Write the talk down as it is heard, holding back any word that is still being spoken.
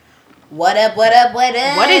What up, what up, what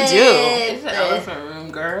up? What it do? It's an elephant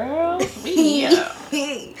room, girl. Yeah.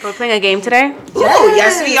 We're playing a game today? Ooh,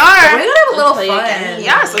 yes, we are. We're going to have a little fun.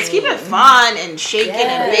 Yes, let's keep it fun and shaking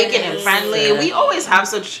and baking and friendly. We always have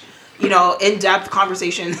such, in-depth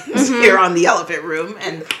conversations here on the elephant room.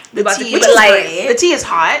 And the tea is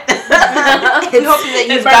hot. We hope that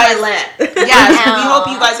you guys we hope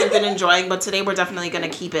you guys have been enjoying, but today we're definitely going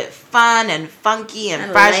to keep it fun and funky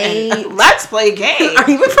and fresh. And let's play a game. Are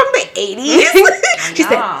you from the 80s? She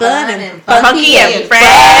said fun and funky and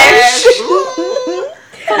fresh.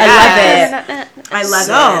 I love it.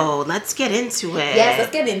 So, let's get into it. Yes,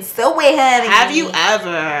 let's get into it. Have you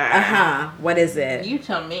ever? What is it? You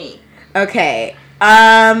tell me. Okay.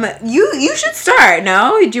 You should start.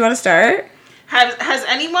 No? Do you want to start? Has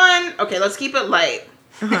anyone... Okay, let's keep it light.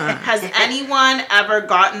 Has anyone ever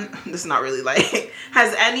gotten... This is not really light.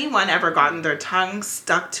 Has anyone ever gotten their tongue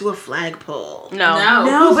stuck to a flagpole?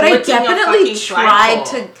 No, but I definitely tried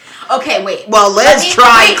to... Okay, wait. Well, Liz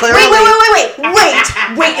tried, clearly.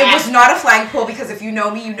 Wait, it was not a flagpole because if you know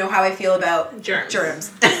me, you know how I feel about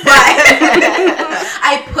germs. But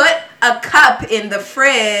I put a cup in the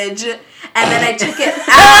fridge and then I took it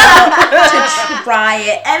out to try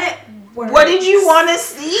it and it worked. What did you want to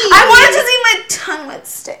see? I wanted to see my tongue would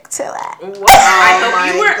stick to it. Wow. I hope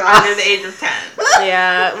you were under the age of 10.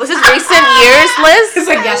 Yeah. Was this recent years, Liz? It's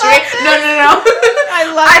like yesterday. No.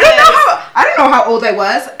 I don't know how old I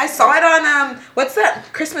was. I saw it on what's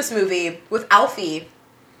that Christmas movie with Alfie?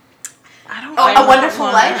 A Wonderful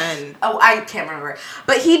Life. Oh, I can't remember.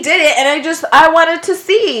 But he did it, and I wanted to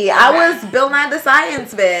see. Okay. I was Bill Nye the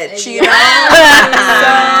Science bitch, you know?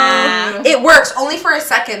 So, it works only for a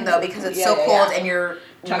second though because it's so cold and your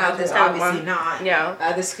mouth is obviously not. Yeah.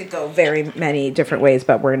 This could go very many different ways,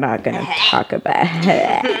 but we're not going to talk about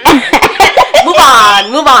it.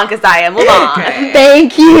 Move on, Kasaya. Move on. Okay.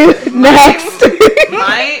 Thank you. Next.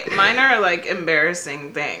 Mine are like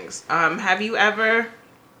embarrassing things. Have you ever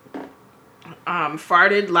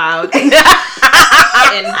farted loud in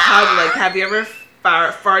public? Have you ever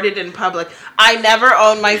farted in public? I never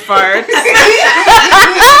own my farts.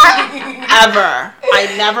 Ever. I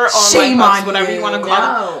never own my farts, whatever you want to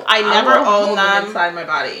call them. I never own them inside my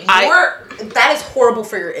body. That is horrible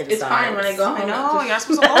for your insides. It's fine when I go home. I know, you're not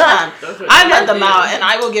supposed to hold them. I let them out, and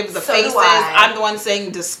I will give the faces. I'm the one saying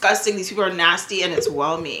disgusting. These people are nasty, and it's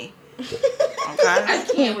well me. Okay, I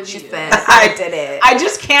can't with you. She said I did it. I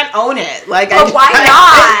just can't own it. Like, why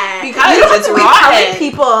not? Because you don't it's have to be telling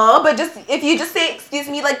people, but if you just say excuse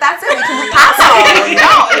me, like that's it. We can pass on.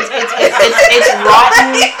 No, it's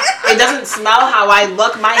rotten. It doesn't smell how I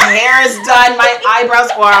look. My hair is done. My eyebrows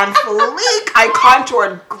are on fleek. I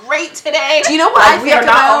contoured great today. Do you know what I think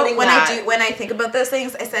about when I think about those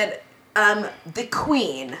things? I said, the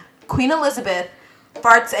Queen Elizabeth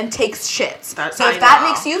farts and takes shits. So if that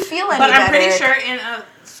makes you feel any better. But I'm pretty sure in a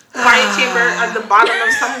quiet chamber at the bottom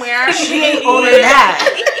of somewhere. She ain't owning that.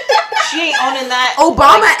 She ain't owning that.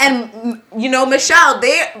 Obama and Michelle,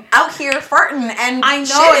 they're out here farting and I know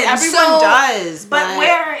shitting, everyone does. But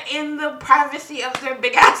where in the privacy of their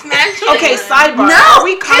big ass mansion? Okay, sidebar. No, are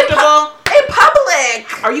we comfortable in public?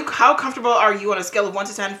 How comfortable are you on a scale of 1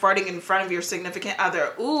 to 10 farting in front of your significant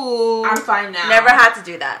other? Ooh, I'm fine now. Never had to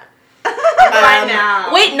do that. Right now.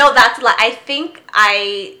 Wait, no, that's like I think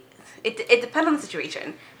it depends on the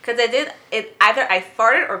situation because I did it either I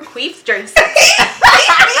farted or queefed during sex.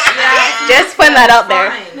 Just putting that out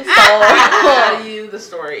there. So I'll tell you the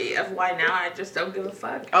story of why now I just don't give a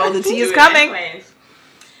fuck. Oh, the tea is coming.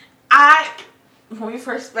 When we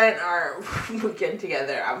first spent our weekend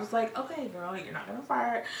together, I was like, okay, girl, you're not gonna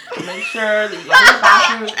fart. Make sure that you go to the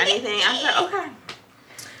bathroom, anything. I said, okay.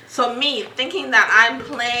 So me thinking that I'm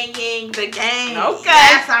playing the game. Okay.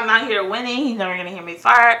 Yes, I'm not here winning. He's never gonna hear me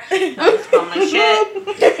fart. Don't spill my shit.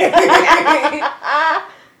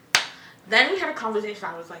 Then we had a conversation.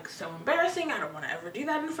 I was like, so embarrassing. I don't want to ever do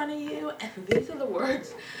that in front of you. And these are the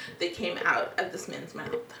words that came out of this man's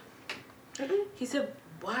mouth. He said,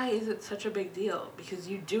 why is it such a big deal? Because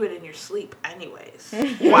you do it in your sleep anyways. Wow.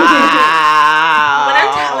 When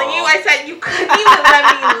I'm telling you, I said you couldn't even let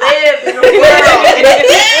me live in a world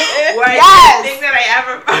where I didn't think that I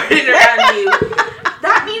ever farted around you.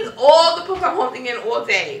 That means all the poop I'm holding in all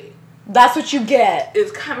day. That's what you get.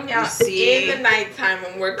 Is coming out in the nighttime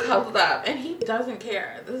when we're cuddled up, and he doesn't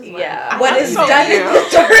care. This is what is so done cute. in the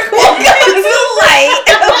dark will come to light.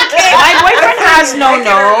 Okay. My boyfriend has no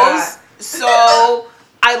nose, so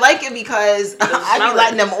I like it because I be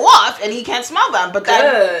letting them off and he can't smell them, but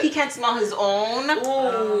then he can't smell his own.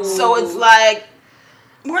 Ooh. So it's like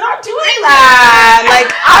we're not doing that.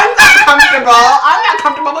 Like, I'm not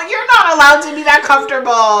comfortable, but you're not allowed to be that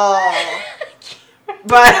comfortable.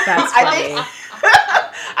 But That's funny.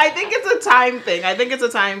 I think it's a time thing.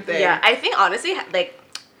 Yeah, I think honestly, like,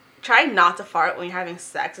 try not to fart when you're having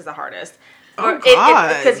sex is the hardest. Oh,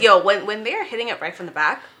 God. Because, when they're hitting it right from the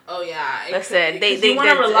back. Oh, yeah. Listen, they want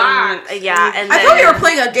to relax. Yeah, and I thought we were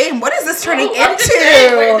playing a game. What is this turning into?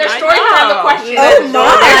 Their stories have the question. Oh,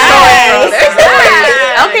 my.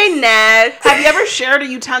 Okay, next. Have you ever shared a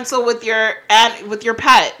utensil with your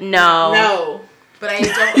pet? No. But I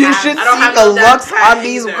don't You have... should I don't see have the no looks pet on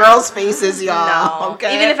these either. girls' faces, y'all. No.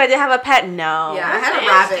 Okay. Even if I did have a pet, no. Yeah, I had a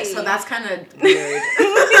Nasty. rabbit, so that's kind of weird.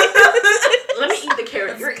 Let me eat the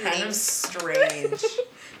carrot. You're It's kind eating. of strange.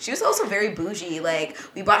 She was also very bougie. Like,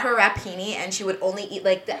 we bought her rapini, and she would only eat,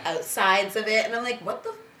 like, the outsides of it. And I'm like, what the...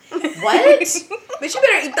 What? But you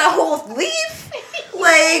better eat the whole leaf.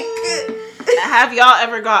 Like... Have y'all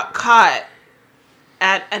ever got caught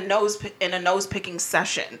at a in a nose picking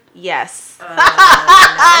session? Yes.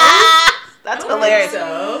 That's hilarious.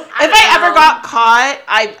 So. If I ever got caught,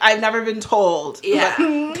 I've never been told. Yeah.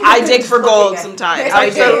 I dig for gold Okay. sometimes. I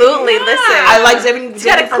do. Absolutely. Listen. I like digging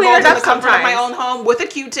gotta for clear gold it in up the comfort of my sometimes. own home with a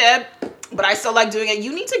Q-tip, but I still like doing it.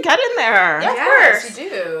 You need to get in there. Yeah. Of Yes, course. you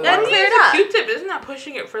do. Yeah, clear it up. Q-tip, isn't that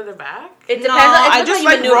pushing it further back? It depends No, on, I just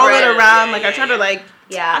like roll it around. Like I try to like.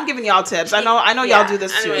 Yeah. I'm giving y'all tips. I know y'all do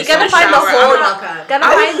this too. Anyway, You gotta so find the shower. hole. I'm welcome. Gotta I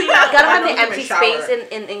find clean out gotta my find the room in empty the shower.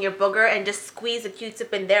 space in your booger and just squeeze the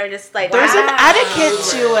Q-tip in there and just like. There's an Wow. etiquette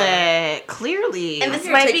to it, clearly. And this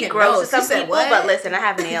You're might be taking gross notes. to You some said people, what? but listen, I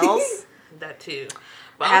have nails. That too.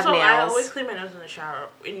 But I have also, I nails. always clean my nose in the shower.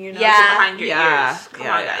 And your nose Yeah. is behind your Yeah. ears. Come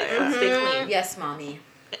Yeah, on, yeah, guys. yeah. Stay clean. Yes, mommy.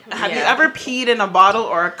 Have you Yeah. ever peed in a bottle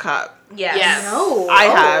or a cup? Yes. Yes. No. I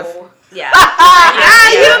have. Yeah.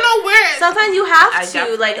 You don't know where. Sometimes you have I to,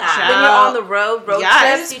 definitely like have. when you're on the road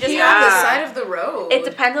Yes. trips, you just Pee have on the to. side of the road. It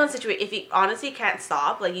depends on the situation. If you honestly can't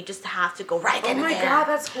stop, like you just have to go right Oh in my there. god,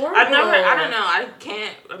 that's horrible. I don't know. I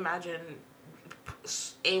can't imagine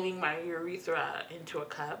aiming my urethra into a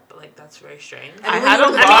cup. Like, that's very strange. And I when had you a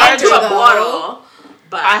go I mean, large- into a though- bottle.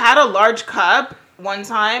 But I had a large cup one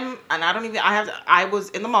time, and I was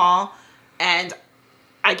in the mall, and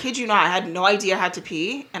I kid you not, I had no idea I had to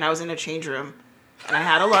pee, and I was in a change room, and I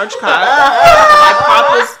had a large cup.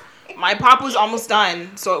 My pop was almost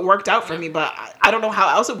done, so it worked out for me, but I don't know how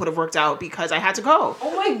else it would have worked out because I had to go.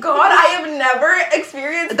 Oh my god, I have never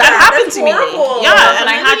experienced That happened That's to me. horrible. Yeah, and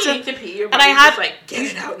I had you to. need to pee. Your And I body's had just like, get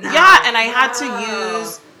it out now. Yeah, and I had to Wow.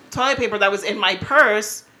 use toilet paper that was in my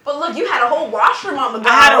purse. But look, you had a whole washroom on the go.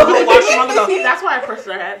 I had a whole washroom on the go. That's why purses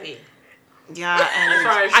are heavy. Yeah, and As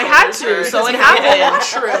far as I had shoulders to, so it You had a whole happened.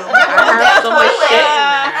 washroom. I have so much shit in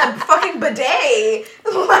there. A fucking bidet.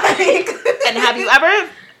 Like. And have you ever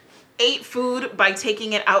ate food by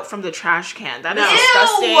taking it out from the trash can? That is No.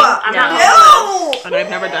 disgusting. I'm not No. And I've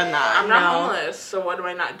never done that. I'm not No. homeless, so what am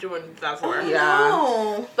I not doing that for? Yeah.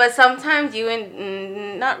 No. But sometimes you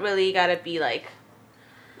not really gotta be like.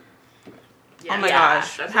 Oh my Yeah,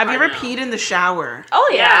 gosh. that's Have you what I ever know. peed in the shower?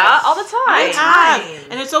 Oh yeah, Yes. all the time. I have. time.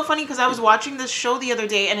 And it's so funny because I was watching this show the other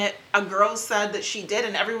day and a girl said that she did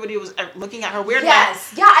and everybody was looking at her weird.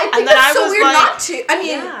 Yes. Yeah, I think And then that's I so was weird like, not to. I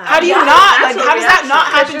mean, Yeah. How do you yeah, not? that's Like, a how does that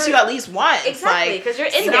not reaction. happen Because to you at least once? Exactly, Like, because you're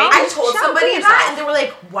in See, there. I told Shower somebody clean that, yourself. and they were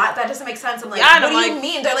like, "What? That doesn't make sense." I'm like, Yeah, and "What I'm do you like-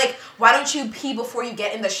 mean?" They're like, "Why don't you pee before you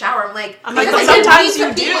get in the shower?" I'm like, I'm like, "Because but I didn't sometimes need to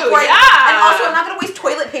you pee do, before I-" yeah. And also, I'm not gonna waste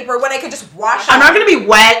toilet paper when I could just wash. I'm it. not gonna be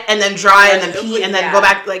wet and then dry and then pee and then Yeah. go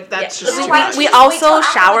back. Like, that's Yeah. just No, too why much. don't We you just wait till also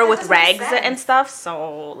after? shower That with doesn't make rags sense. and stuff,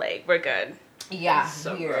 so like we're good. Yeah,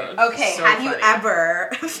 So weird. gross. Okay, So have you funny. ever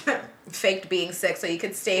faked being sick so you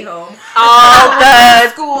could stay home? All the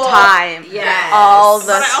School. time. Yes. All the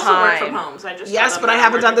But I also work from time. home, so I just Yes, tell them but I that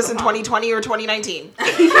haven't I'm done this in working from home. 2020 or 2019.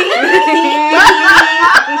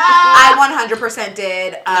 I 100%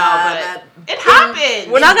 did. but it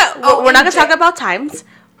happened. We're not gonna Oh, we're not gonna in talk jail. about times.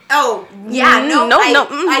 Oh, yeah, no, No, I, no,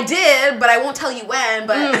 I did, but I won't tell you when,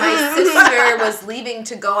 but my sister was leaving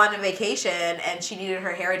to go on a vacation, and she needed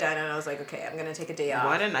her hair done, and I was like, okay, I'm gonna take a day off.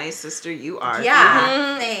 What a nice sister you are.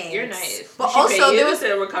 Yeah, thanks. You're nice. But Did she also, pay you there was...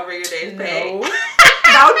 to recover your day's pay. No.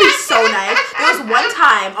 That would be so nice. There was one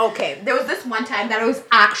time, there was this one time that I was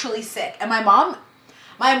actually sick, and my mom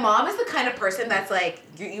is the kind of person that's like,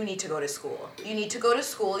 you need to go to school. You need to go to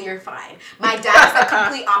school, you're fine. My dad's the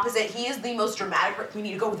complete opposite. He is the most dramatic, we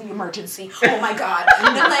need to go with the emergency. Oh my God.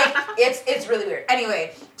 And like, it's really weird.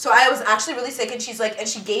 Anyway, so I was actually really sick, and she's like, and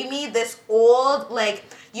she gave me this old, like,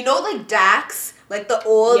 you know, like Dax, like the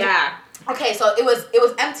old... Yeah. Okay, so it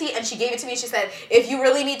was empty, and she gave it to me. She said, "If you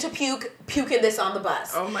really need to puke in this on the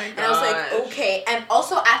bus." Oh my god! And I was like, okay. And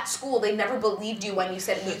also at school, they never believed you when you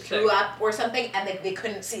said you threw up or something, and they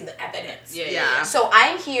couldn't see the evidence. Yeah. So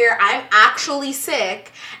I'm here. I'm actually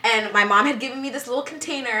sick, and my mom had given me this little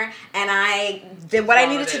container, and I did what I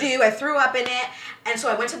needed to do. I threw up in it, and so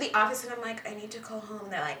I went to the office, and I'm like, I need to go home.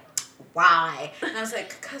 And they're like, why? And I was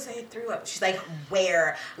like, because I threw up. She's like,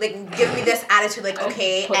 where? Like, give me this attitude, like,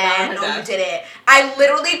 okay, and no, you did it. I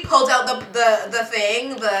literally pulled out the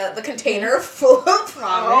thing, the container full of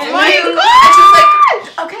vomit. Oh my god! And she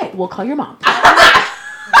was like, okay. We'll call your mom.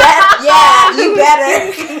 Yeah, you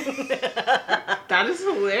better. That is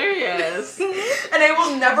hilarious. And I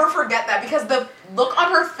will never forget that, because the look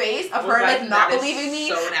on her face of her like not believing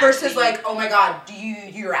me versus like, oh my god,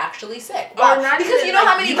 you're actually sick. Well, or not because you know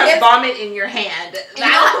how many you kids have vomit in your hand.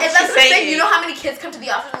 That's the thing. You know how many kids come to the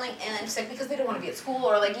office and like, and I'm sick because they don't want to be at school,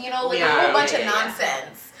 or like, you know, like a whole bunch of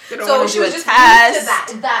nonsense. So she was just used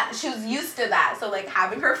to that. She was used to that. So like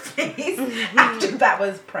having her face after that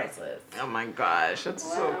was priceless. Oh my gosh, that's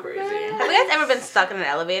so crazy. Have you guys ever been stuck in an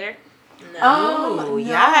elevator? No.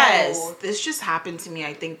 Yes. This just happened to me,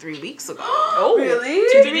 I think, 3 weeks ago. Oh, really?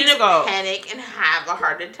 2 weeks ago. Panic and have a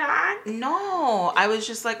heart attack? No. I was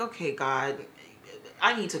just like, okay, God,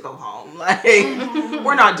 I need to go home. Like,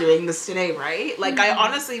 we're not doing this today, right? Like, I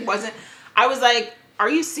honestly wasn't. I was like, are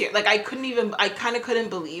you serious? Like, I kind of couldn't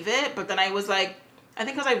believe it. But then I was like, I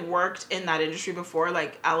think because I've worked in that industry before,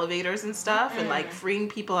 like elevators and stuff, and like freeing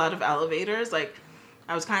people out of elevators. Like,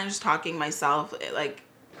 I was kind of just talking myself, like,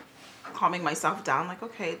 calming myself down, like,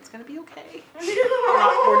 okay, it's gonna be okay.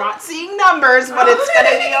 We're not seeing numbers, but it's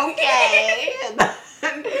gonna be okay.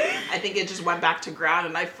 I think it just went back to ground,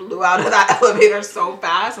 and I flew out of that elevator so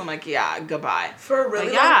fast. I'm like, yeah, goodbye. For a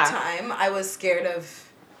really long time, I was scared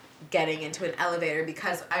of getting into an elevator,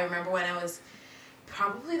 because I remember when I was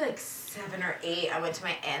probably like 7 or 8, I went to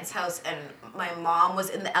my aunt's house, and my mom was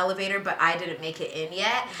in the elevator, but I didn't make it in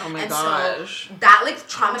yet. Oh my gosh. So that like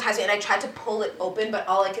traumatized me, and I tried to pull it open, but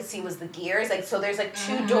all I could see was the gears. Like, so there's like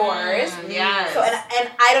 2 doors. Yes. So and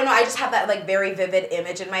I don't know, I just have that like very vivid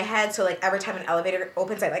image in my head. So like every time an elevator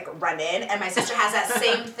opens, I like run in, and my sister has that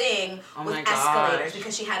same thing with escalators,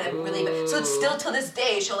 because she had a really so it's still to this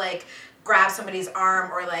day, she'll like grab somebody's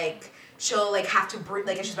arm, or like she'll like have to breathe,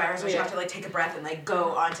 like if she's by herself, she'll have to like take a breath and like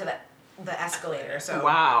go onto the escalator. So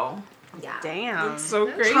wow. Yeah. Damn. That's so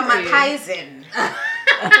crazy. Traumatizing.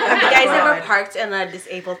 Have you guys ever parked in a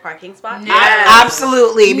disabled parking spot? Yes.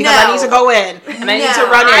 Absolutely, because I need to go in and I need to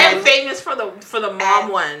run in. I am famous for the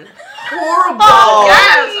mom one. Horrible. Oh.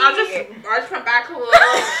 Yes, I just went back a little.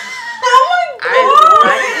 Oh my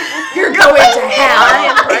god. You're going to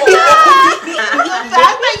hell. The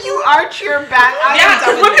fact that you arch your back.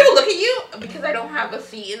 Because when people look at you, because I don't have a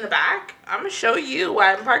seat in the back, I'm going to show you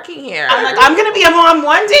why I'm parking here. I'm like, I'm going to be a mom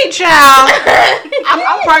one day, child.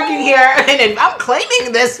 I'm parking here, and I'm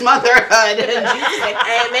claiming this motherhood. And she's like,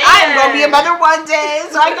 Amen. I'm going to be a mother one day,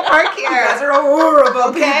 so I can park here. You guys are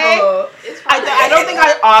horrible people. I don't think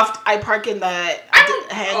I park in the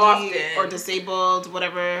handy or disabled,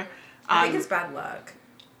 whatever. I think it's bad luck.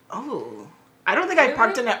 Oh. I don't think I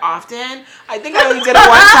parked in it often. I think I only did it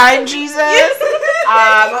one time, Jesus.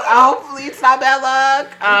 Hopefully it's not bad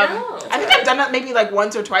luck. No. I think I've done it maybe like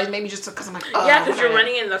once or twice, maybe just because I'm like, oh. Yeah, because you're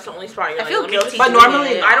running in, that's the only spot you're I feel guilty. But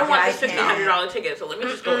normally, I don't want this $1,500 ticket, so let me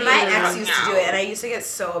just go in. My ex used to do it, and I used to get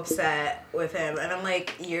so upset with him, and I'm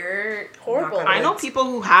like, you're horrible. I know people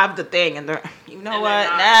who have the thing, and they're, you know and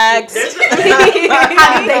what, next. How did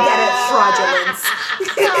they get it? Fraudulence.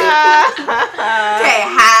 Okay,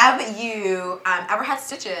 have you ever had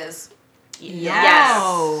stitches?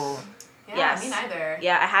 Yes. Yeah, yes. me neither.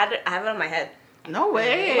 Yeah, I have it on my head. No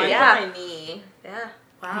way. Mine's Yeah. on my knee. Yeah.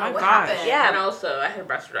 Wow, what happened? Yeah. And also, I had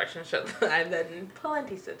breast reduction, so I then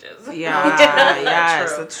plenty stitches. Yeah,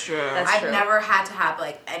 yes, that's true. I've never had to have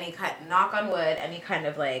like any kind, knock on wood, any kind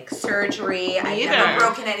of like surgery. I've Either. never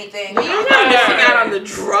broken anything. But you're not missing out on the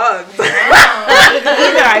drugs.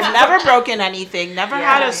 Either. I've never broken anything, never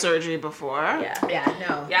had a surgery before. Yeah.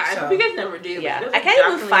 No. Yeah, I hope you guys never do. Yeah. Because I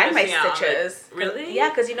can't even find my definitely missing out. stitches. Really? Yeah,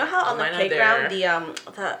 because you know how on the mine are playground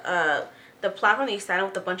there. the platform that you stand on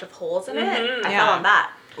with a bunch of holes in it, Mhm. I fell on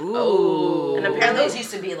that. Ooh. And And apparently those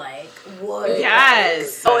used to be like wood.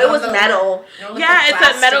 Yes. Oh, it was metal. Yeah, it's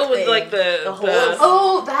that metal with like the holes.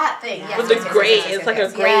 Oh, that thing. Yes, with the yes, yes, grate. yes, yes, It's like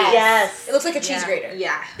yes, a grate. Yes. It looks like a cheese grater.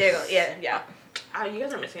 Yeah. There you go. Yeah. Oh, you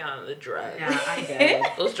guys are missing out on the drugs. Yeah, I'm good.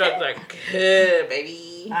 Those drugs are good,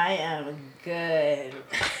 baby. I am good.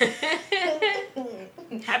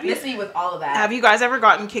 Have you Miss me with all of that. Have you guys ever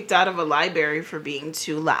gotten kicked out of a library for being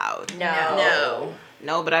too loud? No. No.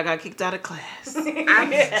 No, but I got kicked out of class.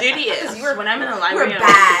 I'm studious. When I'm in the library, you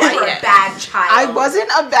were a bad child. I wasn't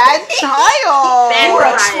a bad child. You were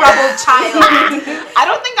a troubled child.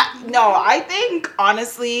 I think,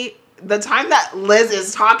 honestly, the time that Liz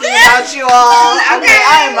is talking about you all, okay,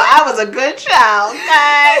 I was a good child,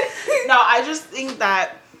 okay? No, I just think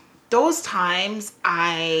that those times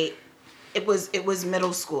it was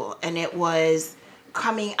middle school, and it was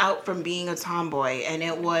coming out from being a tomboy, and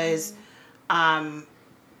it was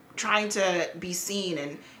trying to be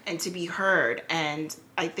seen and to be heard. And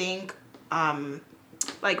I think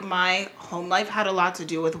like my home life had a lot to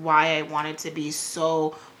do with why I wanted to be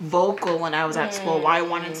so vocal when I was at school, why I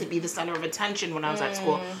wanted to be the center of attention when I was at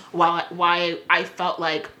school, why I felt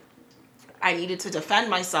like I needed to defend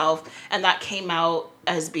myself, and that came out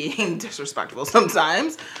as being disrespectful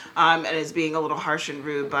sometimes, and as being a little harsh and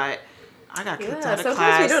rude, but I got kicked out of class.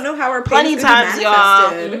 Sometimes we don't know how our plenty times,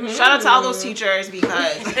 y'all. Mm-hmm. Shout out to all those teachers, because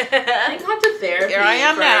I got to therapy. Here I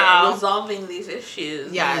am for now, resolving these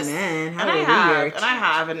issues. Yes, man, and I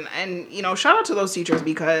have, and you know, shout out to those teachers,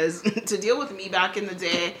 because to deal with me back in the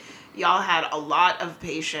day, y'all had a lot of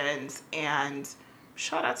patience, and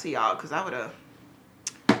shout out to y'all, because I would have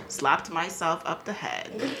slapped myself up the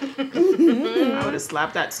head. I would have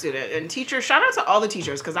slapped that student. And teachers, shout out to all the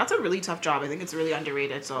teachers, because that's a really tough job. I think it's really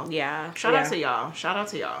underrated. So shout out to y'all. Shout out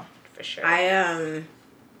to y'all. For sure. I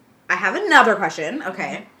have another question.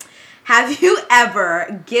 Okay. Have you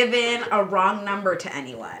ever given a wrong number to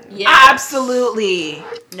anyone? Yes. Absolutely.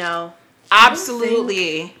 No.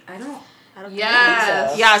 Absolutely. I don't Yes. think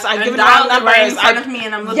so. Yes, I've given wrong numbers. Right in front of me,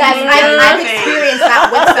 and I'm looking. Yes, I've experienced that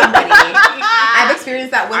with somebody. I've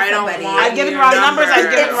experienced that with somebody. I've given wrong numbers. I've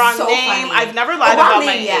given wrong so name. funny. I've never lied about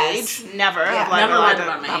my yes. age. Never. Yeah. I've never lied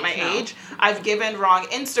about my age. I've given wrong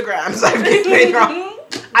Instagrams. I've given wrong.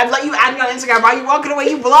 I've let you add me on Instagram. Why are you walking away?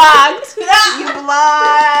 You blocked. You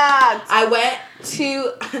blocked. I went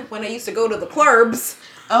to when I used to go to the clubs.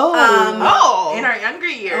 In our younger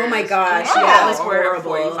years. Oh my gosh! Oh. Yeah, it was We're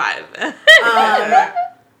horrible. 45.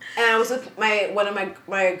 And I was with one of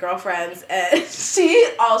my girlfriends, and she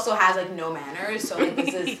also has like no manners. So like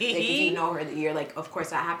this is like, if you know her, you're like, of course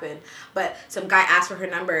that happened. But some guy asked for her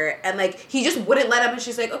number, and like he just wouldn't let up. And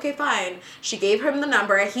she's like, okay, fine. She gave him the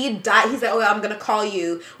number. He died. He's like, oh, I'm gonna call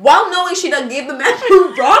you, while knowing she done gave the man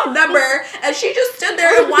the wrong number. And she just stood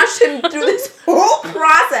there and watched him through this whole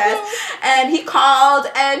process. And he called,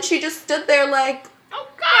 and she just stood there like, oh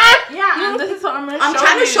God. Yeah, and this is what I'm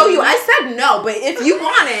trying to show you. I said no, but if you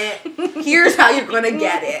want it, here's how you're gonna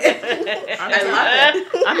get it. I love it.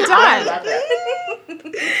 I'm done. I love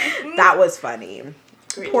it. That was funny.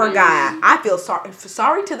 Poor guy. I feel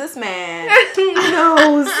sorry to this man.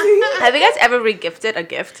 No. Have you guys ever regifted a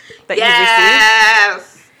gift that you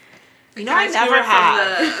received? You know, I never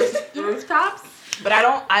have. From the rooftops. But I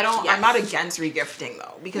don't. Yes. I'm not against regifting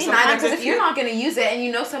though, because Me neither. sometimes Because if you're not gonna use it and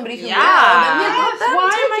you know somebody who will, then yes,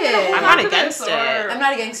 I'm not against it. I'm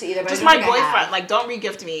not against it either. But just I my boyfriend. Like, don't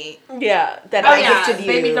regift me. Yeah, that I gifted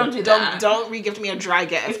you. Baby, don't do that. Don't regift me a dry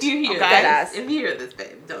gift. If you hear this, if you hear this,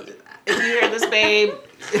 babe, don't do that. If you hear this, babe,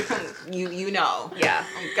 you know. Yeah.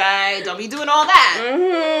 Okay. Don't be doing all that.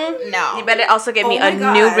 Mm-hmm. No. You better also give me a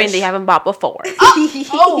gosh. new ring that you haven't bought before. Okay,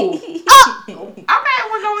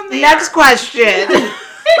 we're going there. Next question.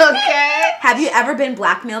 Okay. Have you ever been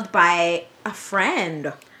blackmailed by a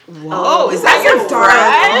friend? Whoa, is that your dark.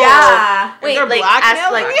 friend? Yeah. Wait, They're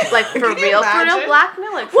like for real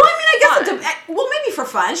blackmail? Like, Well, I mean, I guess well, maybe for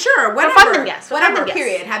fun, sure, whatever. For fun, yes. For Whatever. fun, yes.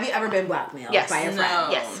 Period. Have you ever been blackmailed by a friend?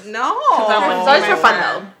 Yes. No. It's always for fun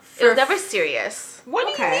though. It was never serious. What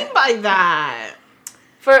do you mean by that?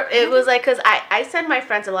 It was like, because I send my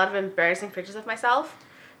friends a lot of embarrassing pictures of myself.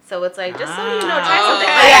 So it's like, just so you know, try something.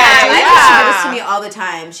 She does this to me all the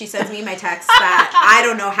time. She sends me my texts that I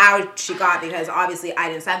don't know how she got, because obviously I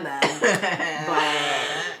didn't send them.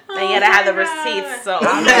 But and yet I have the receipts, so.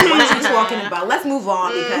 I don't know what she's talking about. Let's move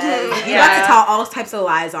on, because you got to tell all types of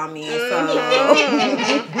lies on me. So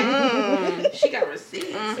She got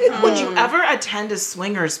receipts. Would you ever attend a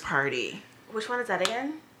swingers party? Which one is that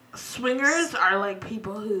again? Swingers are like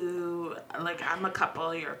people who, like, I'm a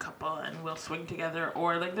couple, you're a couple, and we'll swing together,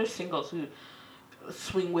 or like there's singles who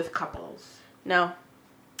swing with couples. No.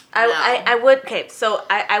 I would, okay, so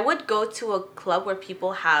I would go to a club where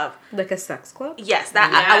people have... like a sex club? Yes,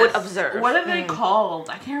 I would observe. What are they called?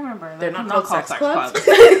 I can't remember. They're not called sex clubs?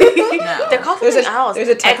 No. They're called something else. There's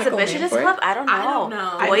a technical Exhibitionist name for it? club? I don't know. I don't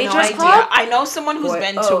know. Voyagers Club? I know someone who's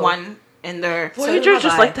been to one in their... Voyagers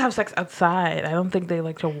just like to have sex outside. I don't think they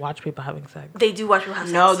like to watch people having sex. They do watch people have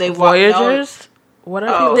sex. No, they Voyagers? What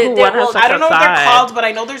are people who want to have sex I don't know what they're outside? called, but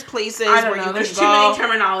I know there's places where you there's can too go. many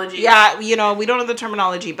terminology. Yeah, we don't know the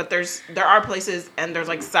terminology, but there are places and there's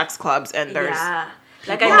like sex clubs and there's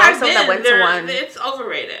like I know someone that went to one. It's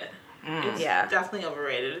overrated. It's definitely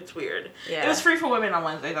overrated. It's weird. It was free for women on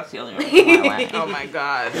Wednesday. That's the only reason why I went. Oh my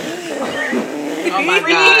god. Oh my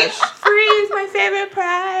gosh. Free is my favorite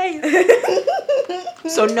prize.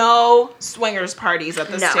 So no swingers parties at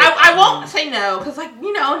this table. I won't say no because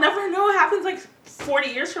never know what happens 40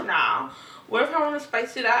 years from now. What if I want to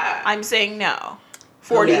spice it up? I'm saying no.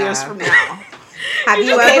 40 years from now. Have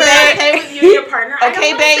you okay, ever? Okay with you and your partner?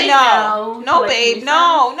 Okay, babe. No, babe.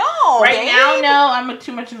 No. Right babe. now, no. I'm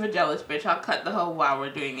too much of a jealous bitch. I'll cut the hoe while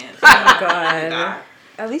we're doing it. Oh my god.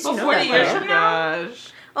 At least you know 40 that. years Though. from now.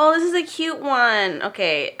 Oh, this is a cute one.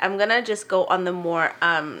 Okay, I'm gonna just go on the more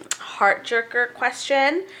heart jerker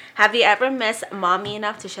question. Have you ever missed mommy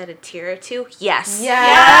enough to shed a tear or two? Yes.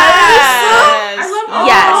 Yes. I love moms.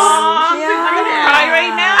 Yes. I'm gonna cry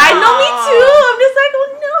right now. I know, me too. I'm just like, oh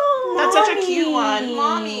no. That's such a cute one.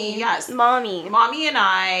 Mommy. Yes. Mommy. Mommy and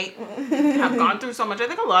I have gone through so much. I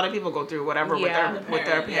think a lot of people go through whatever with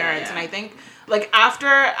their parents. And I think after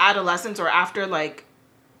adolescence or after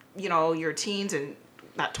your teens and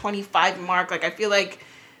that 25 mark, I feel like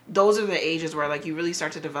those are the ages where you really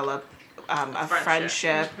start to develop a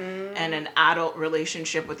friendship and an adult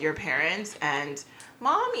relationship with your parents. And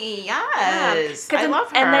mommy, yes, I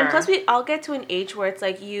love her. And then plus we all get to an age where it's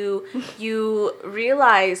you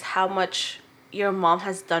realize how much your mom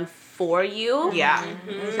has done for you. Yeah.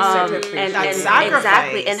 And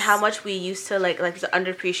exactly, and how much we used to to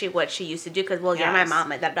underappreciate what she used to do because you're my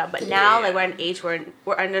mom and that. But now we're at an age where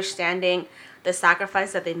we're understanding the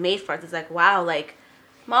sacrifice that they made for us. It's wow,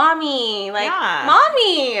 mommy,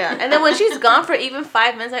 mommy. And then when she's gone for even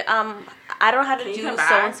 5 minutes, I don't know how to do so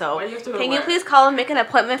and so. Can you please call and make an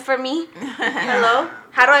appointment for me? Hello?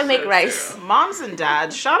 How do I make rice? Moms and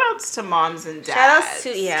dads. Shout outs to moms and dads. Shout outs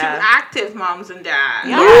to to active moms and dads.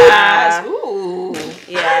 Yes. Ooh.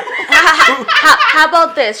 Yeah. How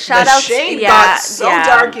about this? Shout out to got so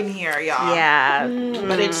dark in here, y'all. Yeah.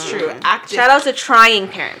 But it's true. Active. Shout out to trying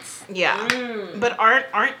parents. Yeah. But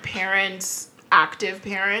aren't parents active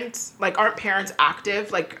parents? Aren't parents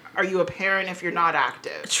active? Are you a parent if you're not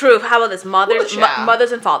active? True. How about this?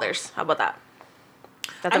 Mothers and fathers. How about that?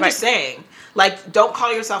 I'm just saying. Don't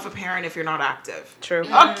call yourself a parent if you're not active. True.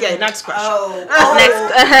 Okay, next question.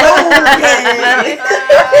 Next.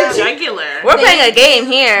 Jugular. We're playing a game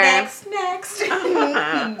here. Next. Have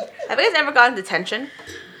you guys ever gotten detention?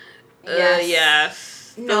 Yes.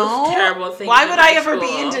 No. Those terrible things. Why would I ever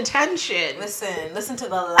be in detention? Listen to the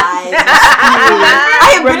lies.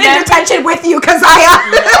 I have been in detention with you because I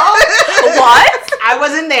am. What? I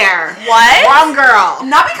wasn't there. What? Wrong girl.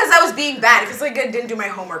 Not because I was being bad, because I didn't do my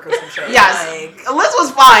homework or some shit. Yes. Liz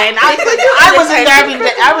was fine. I was in there every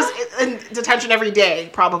day. I was in detention every day,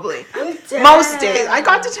 probably. Most days. I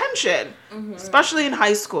got detention. Especially in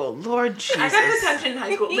high school. Lord Jesus. I got detention in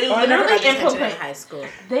high school.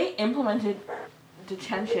 They implemented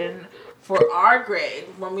detention for our grade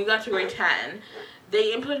when we got to grade 10.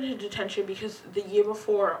 They implemented detention because the year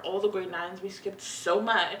before, all the grade 9s, we skipped so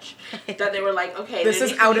much that they were like, okay, this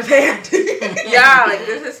is out of hand.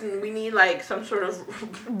 We need some sort of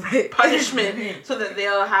punishment so that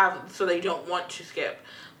so they don't want to skip.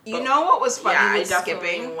 You know what was funny with skipping?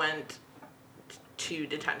 skipping? Went to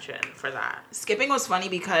detention for that. Skipping was funny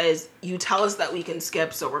because you tell us that we can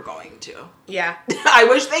skip, so we're going to. Yeah. I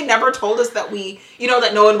wish they never told us that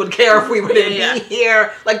that no one would care if we wouldn't be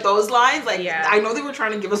here. Those lines. I know they were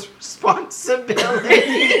trying to give us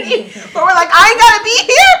responsibility. But we're I ain't gotta be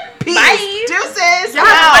here. Peace. Bye. Deuces. Yeah,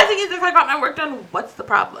 my thing is if I got my work done, what's the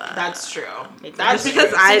problem? That's true. That's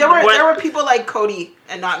because there were people like Cody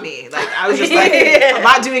and not me. I was just I'm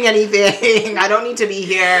not doing anything. I don't need to be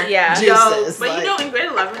here. Yeah. Deuces. But in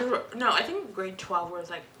grade 11, I think grade 12 was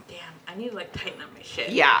damn, I need to tighten up my shit.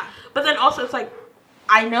 Yeah. But then also it's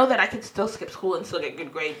I know that I could still skip school and still get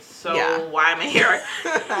good grades, so why am I here?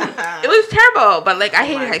 It was terrible, but I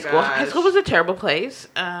hated high school. High school was a terrible place.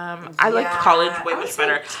 I liked college way much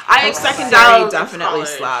better. I secondary definitely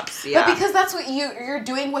slaps. Yeah. But because that's what you're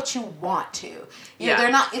doing what you want to.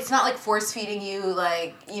 They're not. It's not force feeding you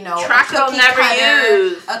track they'll never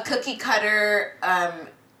use a cookie cutter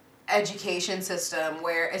education system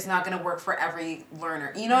where it's not going to work for every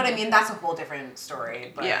learner. You know what I mean? That's a whole different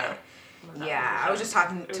story. But I was just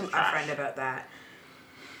talking to a friend about that.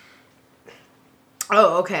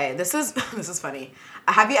 Oh, okay. This is funny.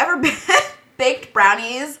 Have you ever baked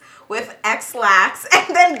brownies with X-Lax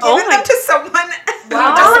and then given them to someone who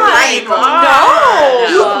doesn't like them? No.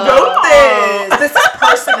 You wrote this. This is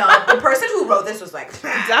personal. The person who wrote this just was like,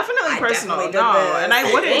 definitely personal. And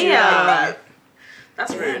I wouldn't do that.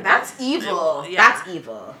 That's rude. That's evil. Yeah. That's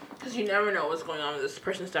evil. Because you never know what's going on with this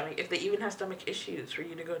person's stomach. If they even have stomach issues, for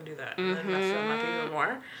you to go and do that and then mess them up even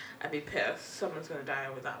more, I'd be pissed. Someone's gonna die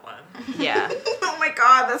with that one. Yeah. Oh my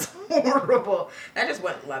god, that's horrible. That just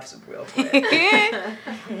went left real quick.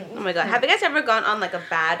 Oh my god. Have you guys ever gone on like a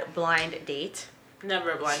bad blind date?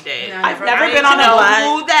 Never a blind date. No, I've never been on a blind.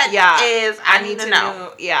 Who that is? I need to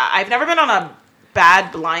know. Yeah, I've never been on a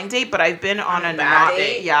bad blind date, but I've been on a bad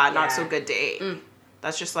date. Not so good date.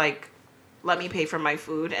 That's just like, let me pay for my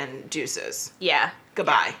food and juices. Yeah.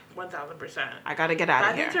 Goodbye. 1,000%. I gotta get out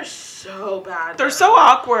of here. Bad dates are so bad. They're so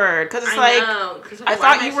awkward because it's I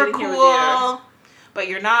thought you were cool, but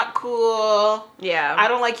you're not cool. Yeah. I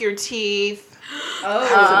don't like your teeth. Oh,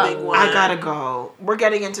 that's a big one. I gotta go. We're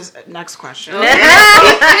getting into next question. Next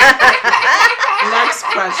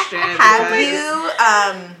question. Have you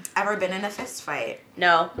ever been in a fist fight?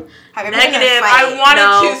 No. Have you ever Negative. been in a fight? I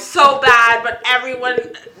wanted to so bad, but everyone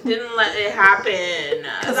didn't let it happen.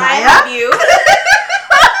 Because I have you.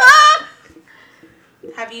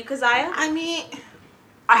 Have you, Keziah? I mean,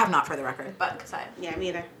 I have not, for the record, but Keziah. Yeah, me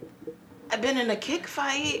either. I've been in a kick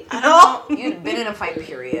fight. I don't know. You've been in a fight,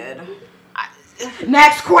 period.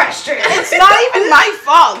 Next question. It's not even my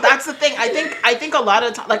fault. That's the thing. I think a lot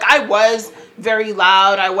of times, like, I was very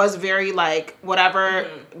loud. I was very, like, whatever,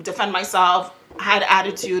 defend myself, had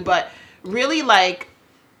attitude. But really, like,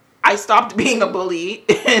 I stopped being a bully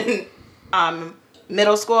in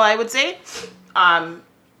middle school, I would say.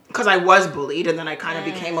 Because I was bullied, and then I kind of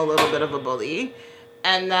became a little bit of a bully.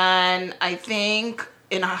 And then I think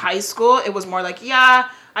in high school, it was more like, yeah,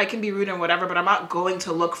 I can be rude and whatever, but I'm not going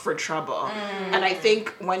to look for trouble. And I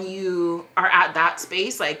think when you are at that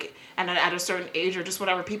space, like, and at a certain age or just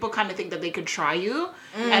whatever, people kind of think that they could try you.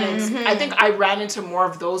 And I think I ran into more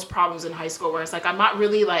of those problems in high school where it's like, I'm not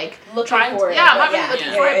really like looking for it. Yeah, I'm not really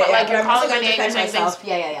looking for it, but like you're calling my name and saying things.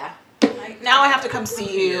 Yeah. Now I have to come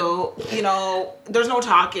see you. You know, there's no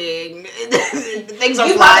talking. Things are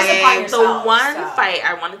You flying. The one fight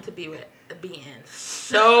I wanted to be in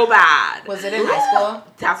so bad. Was it in high school?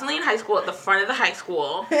 Definitely in high school, at the front of the high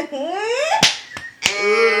school. And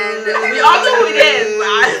we all know who it is.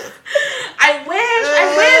 I wish.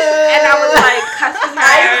 And I was like cussing her.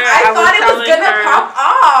 I thought it was gonna pop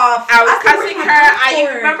off. I was cussing her. I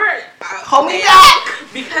remember. Hold me back.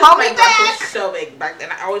 Because my butt was so big back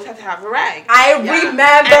then, I always had to have a rag. I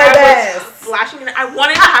remember this. I was flashing it. I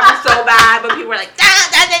wanted to have it so bad, but people were like,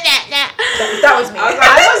 That was me.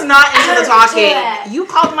 I was not into the talking. You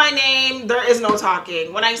called my name. There is no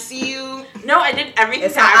talking. When I see you. No, I did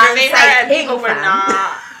everything to aggravate her, and people were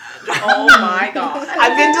not. Oh my god.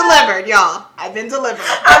 I've been delivered, y'all. I've been delivered.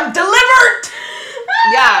 I'm delivered.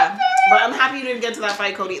 Yeah, but I'm happy you didn't get to that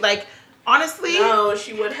fight, Cody. Like, honestly, no,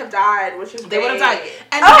 she would have died, which is they would have died.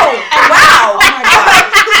 And wow! Oh my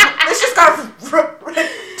god! This just got.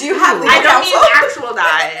 Do you have? I don't mean actual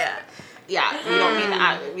die. Yeah, we don't mean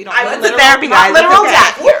we don't. I went to therapy, guys. Literal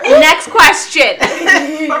death. Next question.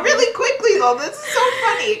 But really quickly though, this is so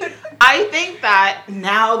funny. I think that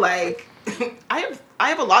now, like, I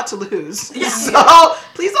have a lot to lose. Yeah. So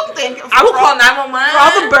please don't think. I will call 911. For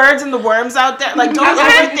all the birds and the worms out there, like, don't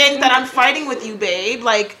ever think that I'm fighting with you, babe.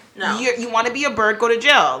 Like, no. You want to be a bird, go to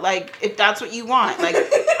jail. Like, if that's what you want. Like,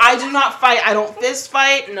 I do not fight. I don't fist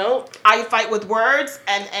fight. Nope. I fight with words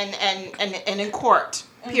and in court.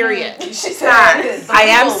 Period. She said, I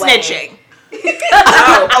am snitching.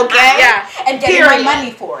 Okay. Yeah. And getting my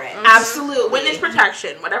money for it. Absolutely. Witness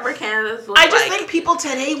protection, whatever Canada's I just think people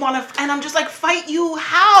today want to, and I'm just like, fight you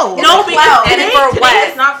how? No, because today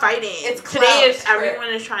is not fighting. It's today is everyone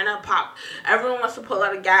is trying to pop. Everyone wants to pull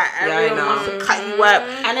out a gat. Everyone wants to cut you up,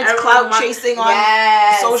 and it's clout chasing on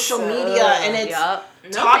social media, and it's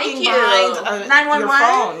talking behind your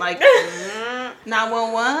phone, like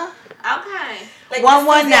 911. Okay. Like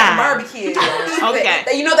 119 barbecue.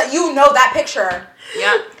 Okay. You know that picture.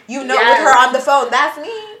 Yeah. You know with her on the phone. That's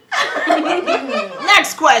me.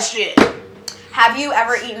 Next question. Have you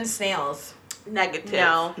ever eaten snails? Negative.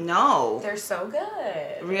 No. They're so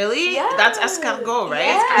good. Really? Yes. That's escargot, right?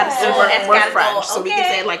 Yes. We're French, so we can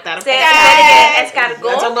say it like that. Say it again. Escargot.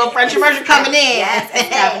 That's a little French immersion coming in. Yes,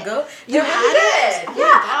 escargot. You had it?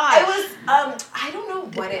 Yeah. I was. I don't know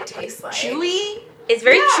what it tastes like. Chewy. It's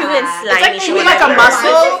very chewy and slimy. It's like chewy, like a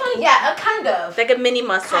mussel. Yeah, kind of. Like a mini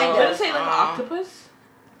mussel. Kind Would it say like octopus?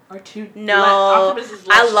 Or two? No, Octopus is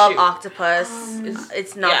I love chewy. octopus.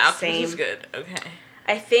 It's not the same. Octopus is good. Okay.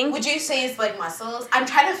 I think. Would you say it's like mussels? I'm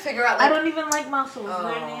trying to figure out. Like, I don't even like mussels.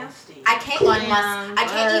 They're nasty. I can't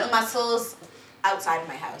eat mussels outside of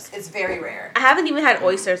my house. It's very rare. I haven't even had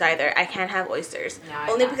oysters either. I can't have oysters.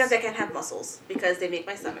 No, only because I can't have mussels because they make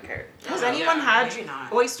my stomach hurt. Has anyone had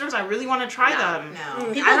oysters? I really want to try them.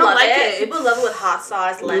 No. People love it. People love it with hot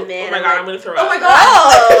sauce, lemon. Oh my god, I'm gonna throw up. Oh my god.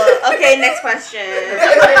 Oh, okay. Next question.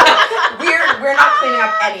 we're not cleaning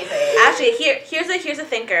up anything. Actually, here's a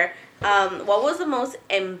thinker. What was the most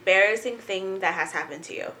embarrassing thing that has happened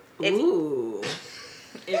to you? Ooh,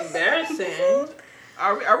 embarrassing.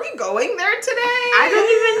 Are we going there today? I don't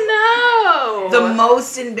even know. The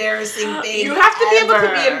most embarrassing thing. You have to be able to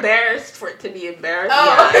be embarrassed for it to be embarrassing.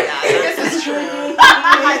 Oh, yeah, this is true.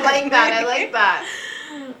 I like that.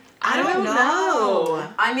 I don't know.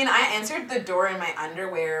 I mean, I answered the door in my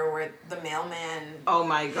underwear where the mailman. Oh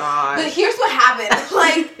my god. But here's what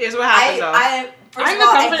happened. Here's what happened. I'm the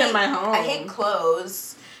comfort in my home. I hate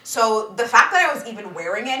clothes. So the fact that I was even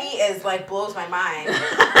wearing any is blows my mind.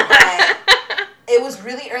 But it was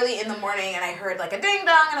really early in the morning and I heard a ding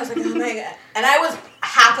dong and I was like, oh my god. And I was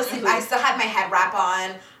half asleep. I still had my head wrap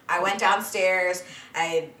on. I went downstairs.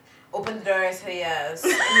 I opened the door. I said yes.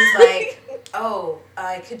 And he's like, oh,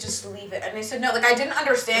 I could just leave it. And I said no. I didn't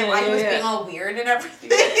understand why he was being all weird and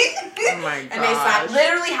everything. Oh my god. And I signed,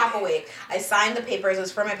 literally half awake. I signed the papers. It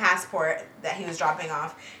was for my passport that he was dropping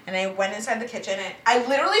off. And I went inside the kitchen and I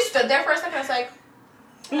literally stood there for a second. I was like,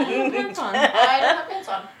 I don't have pants on. I don't have pants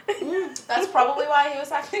on. That's probably why he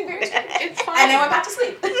was acting very strange. It's fine. And I went back to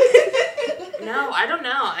sleep. No, I don't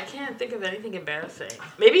know. I can't think of anything embarrassing.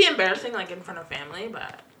 Maybe embarrassing in front of family,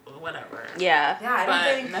 but whatever. Yeah. Yeah, I don't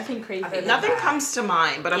think nothing crazy. Nothing comes to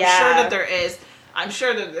mind, but I'm sure that there is. I'm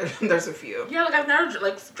sure that there's a few. Yeah, I've never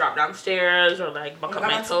dropped downstairs or buck up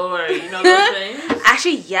my toe or those things.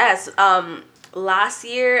 Actually, yes. Last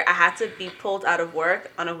year I had to be pulled out of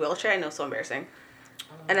work on a wheelchair and it was so embarrassing.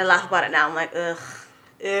 And I laugh about it now. I'm like, ugh.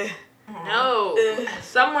 No.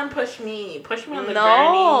 Someone push me on the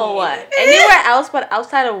No. gurney. Anywhere else but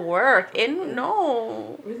outside of work.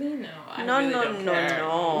 No. Really? No. I No, really no, don't no, care.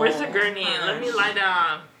 no. Where's the gurney? Let me lie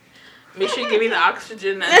down. Make sure you give me the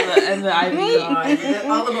oxygen and the IV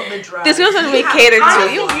on. all about the drugs. This was going to be catered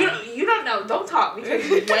to you. You don't know. Don't talk because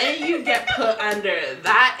when you get put under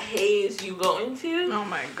that haze you go into. Oh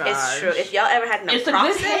my god. It's true. If y'all ever had It's a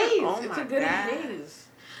good haze. Oh It's my a good God. haze.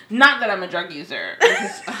 Not that I'm a drug user.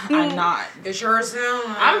 Because I'm not. It sure sounds.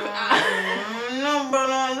 No, but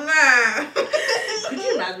on that. Could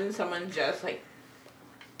you imagine someone just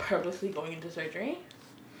purposely going into surgery?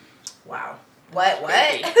 Wow. What?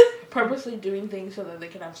 Purposely doing things so that they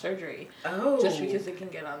can have surgery. Oh. Just because they can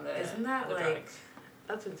get on the. Isn't that the like drugs.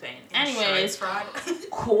 That's insane. insurance Anyways, fraud?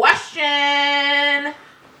 question.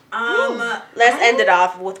 Let's end it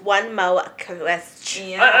off with one more question.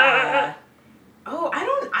 Yeah. Oh, I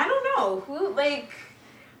don't know. Who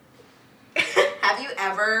have you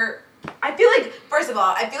ever I feel first of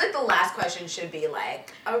all, I feel the last question should be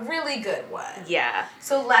a really good one. Yeah.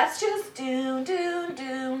 So let's just Get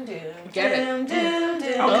it.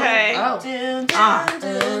 Okay. I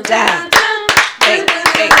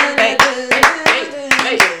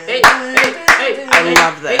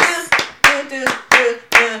love this.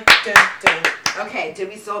 Okay, did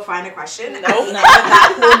we still find a question? Nope. That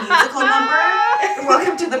whole musical number?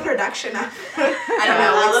 Welcome to the production of I don't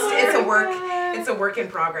know. It's a work in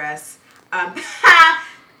progress.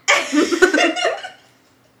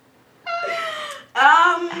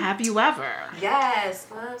 Have you ever? Yes.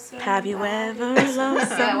 Have you ever loved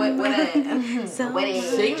someone?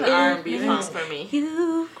 Sing the R&B song for me.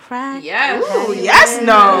 You cried. Yes. Ooh, yes,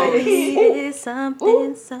 no. It's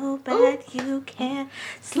something so bad you can't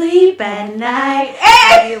sleep at night.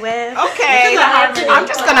 Have you ever? Okay. I'm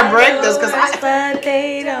just gonna break this because but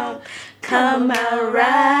they don't come out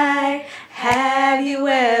right. Have you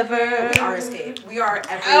ever? We are escape. We are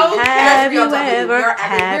every. Have you ever? We're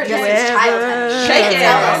Have you just ever? Shake it. You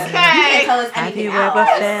Okay. can't tell us Have anything you else. ever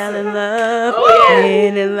fell in love? Oh, yeah.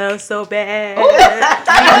 Been in love so bad. You do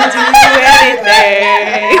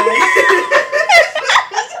anything.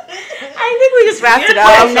 I think we just wrapped it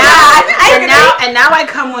up. And now I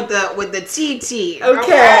come with the TT.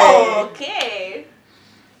 Okay. Okay.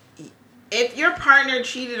 If your partner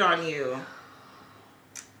cheated on you,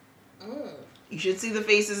 you should see the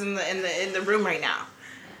faces in the room right now.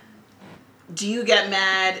 Do you get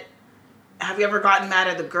mad? Have you ever gotten mad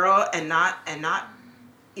at the girl and not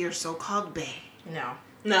your so-called bae?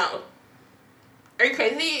 No. Are you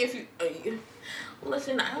crazy? If you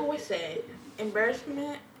listen, I always say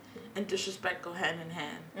embarrassment and disrespect go hand in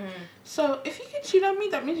hand. So if you can cheat on me,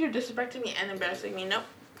 that means you're disrespecting me and embarrassing me. Nope.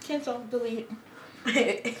 Cancel. Delete.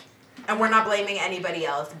 And we're not blaming anybody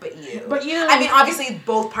else but you. But you. I mean, obviously,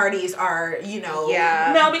 both parties are,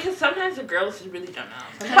 Yeah. No, because sometimes the girls really don't know.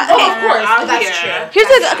 But, of course, that's true.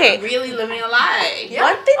 Here's really living a lie. Yeah.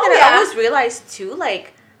 One thing that I always realized too,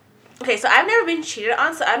 like, okay, so I've never been cheated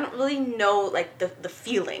on, so I don't really know like the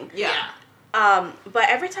feeling. Yeah. But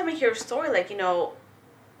every time I hear a story, like,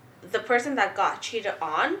 the person that got cheated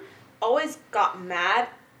on always got mad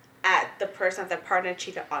at the person that the partner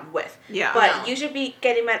cheated on with. Yeah. But you should be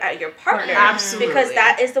getting mad at your partner. Absolutely. Because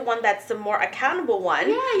that is the one that's the more accountable one.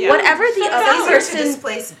 Yeah. Whatever the other person... to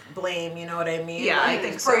displace blame, you know what I mean? Yeah, like, I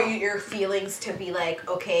think for so. your feelings to be like,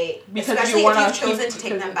 okay, because especially if you've chosen to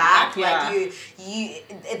take them back,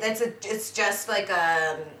 it's just like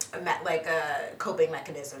a coping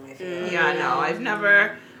mechanism, I feel. Yeah, no,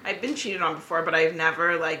 I've been cheated on before, but I've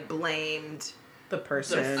never, like, blamed the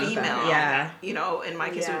person. The female. Yeah. In my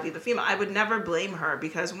case, it would be the female. I would never blame her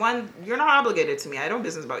because, one, you're not obligated to me. I don't know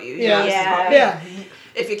business about you. Yeah.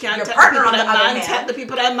 If you can't Your tell partner the people on the that other man, hand. tell the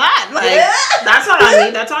people that man. Like, that's not on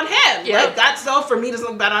me. That's on him. Yeah. Like, that's so, for me, doesn't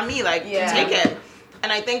look bad on me. Like, take it.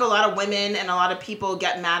 And I think a lot of women and a lot of people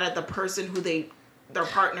get mad at the person who their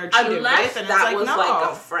partner cheated with, and that it's was no.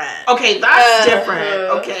 like a friend. Okay, that's different.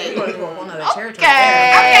 Okay. There's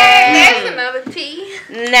another tea.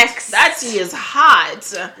 Next. That tea is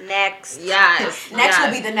hot. Next. Yes. Next will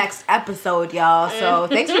be the next episode, y'all. So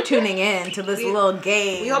thanks for tuning in to this little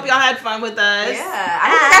game. We hope y'all had fun with us. Yeah, I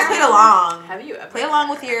hope you guys played along. Have you ever play along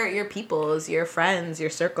with your peoples, your friends, your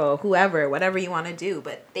circle, whoever, whatever you want to do?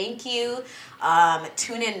 But thank you.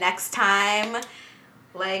 Tune in next time.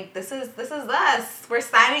 Like, this is us. We're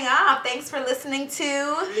signing off. Thanks for listening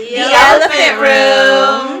to The Elephant Room.